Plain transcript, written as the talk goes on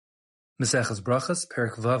Maseches Brachos,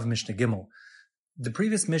 Perek Vav, Mishnah Gimel. The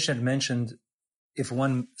previous Mishnah had mentioned if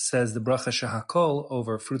one says the bracha shahakol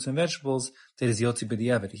over fruits and vegetables, that is yotzi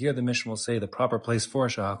b'diavad. Here the Mishnah will say the proper place for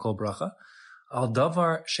shahakol bracha. Al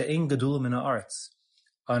davar she'ein gadul min haaretz,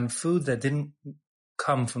 on food that didn't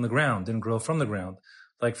come from the ground, didn't grow from the ground.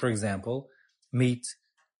 Like, for example, meat,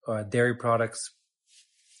 dairy products.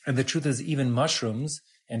 And the truth is, even mushrooms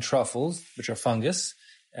and truffles, which are fungus,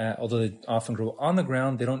 although they often grow on the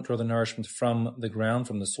ground, they don't draw the nourishment from the ground,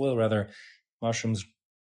 from the soil. Rather, mushrooms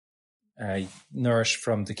nourish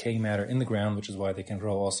from decaying matter in the ground, which is why they can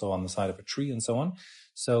grow also on the side of a tree and so on.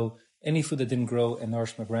 So any food that didn't grow and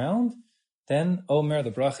nourish from the ground, then Omer,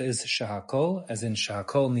 the bracha is shahakol, as in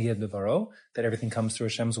shahakol niyed bevaro, that everything comes through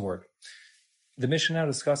Hashem's word. The Mishnah now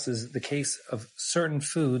discusses the case of certain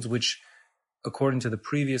foods which, according to the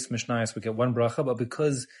previous Mishnayos, would get one bracha, but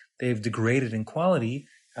because they've degraded in quality,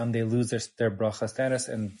 they lose their bracha status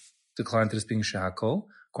and decline to just being shahakol,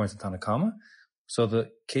 according to Tanakama. So the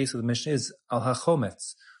case of the Mishnah is al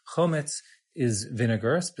ha-chometz. Chometz is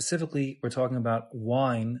vinegar. Specifically, we're talking about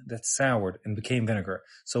wine that's soured and became vinegar.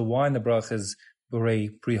 So wine, the bracha is borei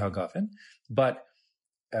pri hagafen, but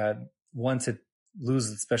once it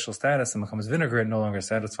loses its special status and becomes vinegar, it no longer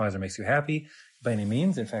satisfies or makes you happy by any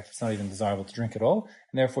means. In fact, it's not even desirable to drink at all,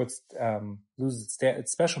 and therefore it loses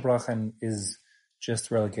its special bracha and is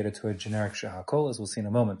just relegated to a generic shahakol, as we'll see in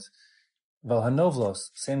a moment. Val ha-novlos,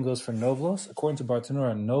 same goes for novlos. According to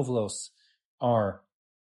Bartanura, novlos are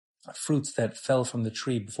fruits that fell from the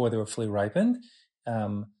tree before they were fully ripened,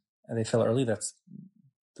 and they fell early. That's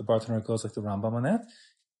the Bartanura goes like the Rambam on that.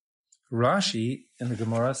 Rashi in the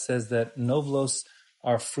Gemara says that novlos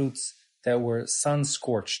are fruits that were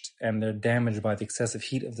sun-scorched and they're damaged by the excessive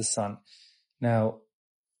heat of the sun. Now,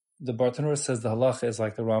 the Bartanura says the halacha is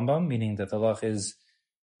like the Rambam, meaning that the halacha is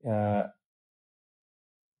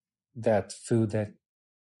that food that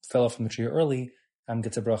fell off from the tree early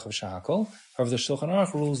gets a bracha of shahakol. However, the Shulchan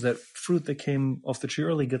Aruch rules that fruit that came off the tree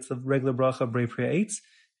early gets the regular bracha of brei priya eitz,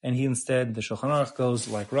 and he instead, the Shulchan Aruch goes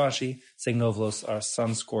like Rashi, saying novlos are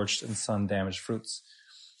sun-scorched and sun-damaged fruits.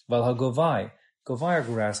 Val ha-govai. Govai are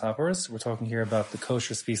grasshoppers. We're talking here about the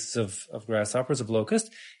kosher species of grasshoppers, of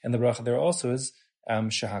locust, and the bracha there also is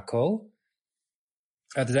shahakol.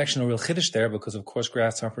 There's actually no real chiddush there because, of course,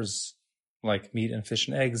 grasshoppers, like meat and fish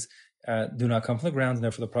and eggs, do not come from the ground, and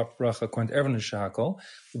therefore the proper bracha, according to everyone, is shahakol.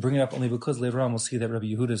 We bring it up only because later on we'll see that Rabbi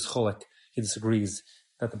Yehuda is cholek. He disagrees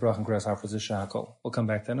that the bracha on grasshoppers is shahakol. We'll come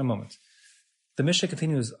back to that in a moment. The Mishnah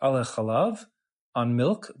continues, ala chalav, on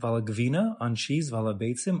milk, vala gvina, on cheese, vala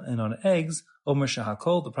beitzim, and on eggs, omer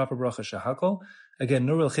shahakol, the proper bracha shahakol. Again,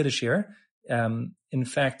 no real chiddush here. In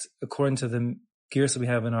fact, according to the gears that we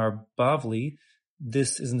have in our Bavli,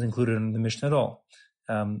 this isn't included in the Mishnah at all.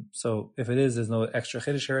 So if it is, there's no extra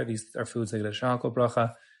chiddush here. These are foods that get a shahakol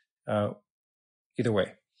bracha. Either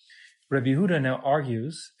way. Rabbi Yehuda now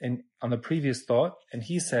argues on the previous thought, and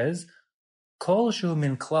he says, kol shu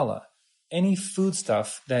min klala, any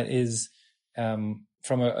foodstuff that is from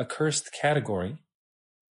a cursed category,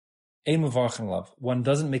 ein mevarchen lav, one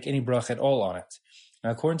doesn't make any bracha at all on it.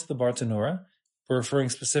 Now, according to the Bartanura, we're referring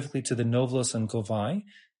specifically to the novlos and govai,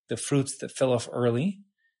 the fruits that fell off early,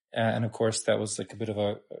 and of course that was like a bit of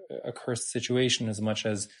a cursed situation, as much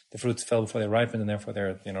as the fruits fell before they ripened, and therefore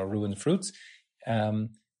they're ruined fruits.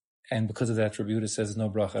 And because of that, Rabbi Yehuda says there's no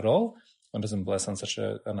bracha at all. One doesn't bless on such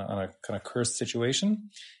on a kind of cursed situation.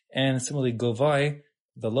 And similarly, govai,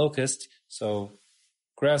 the locust. So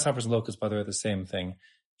grasshoppers and locusts, by the way, are the same thing.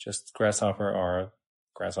 Just grasshopper are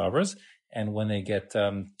grasshoppers, and when they get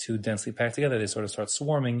too densely packed together, they sort of start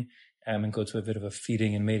swarming and go to a bit of a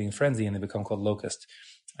feeding and mating frenzy, and they become called locust.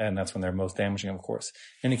 And that's when they're most damaging, of course.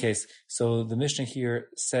 In any case, so the Mishnah here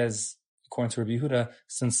says, according to Rabbi Yehuda,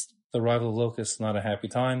 since the arrival of locusts is not a happy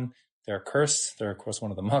time, they're cursed. They're, of course, one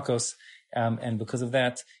of the makos. And because of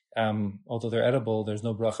that, although they're edible, there's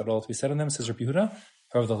no bracha at all to be said on them, says Rabbi Yehuda.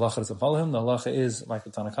 However, the halacha doesn't follow him. The halacha is, like the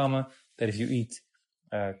Tanakama, that if you eat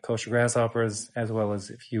kosher grasshoppers, as well as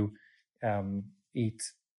if you eat,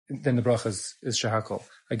 then the bracha is shahakol.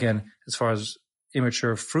 Again, as far as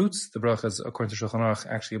immature fruits, the bracha is, according to Shulchan Aruch,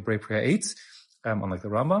 actually a brei priya eitz, unlike the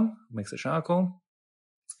Rambam, makes it shahakol.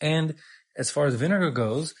 And as far as vinegar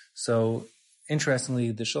goes, so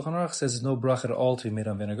interestingly, the Shulchan Aruch says there's no bracha at all to be made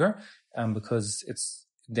on vinegar, because it's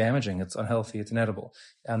damaging, it's unhealthy, it's inedible.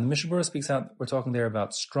 And the Mishnah Berurah speaks out, we're talking there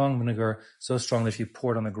about strong vinegar, so strong that if you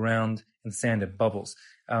pour it on the ground in sand, it bubbles.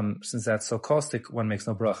 Since that's so caustic, one makes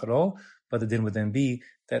no bracha at all, but the din would then be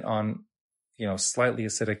that on, slightly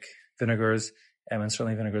acidic vinegars, and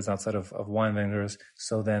certainly vinegars outside of wine vinegars,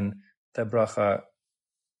 so then that bracha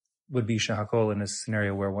would be shahakol in a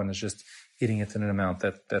scenario where one is just eating it in an amount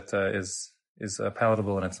that is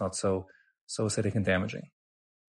palatable and it's not so acidic and damaging.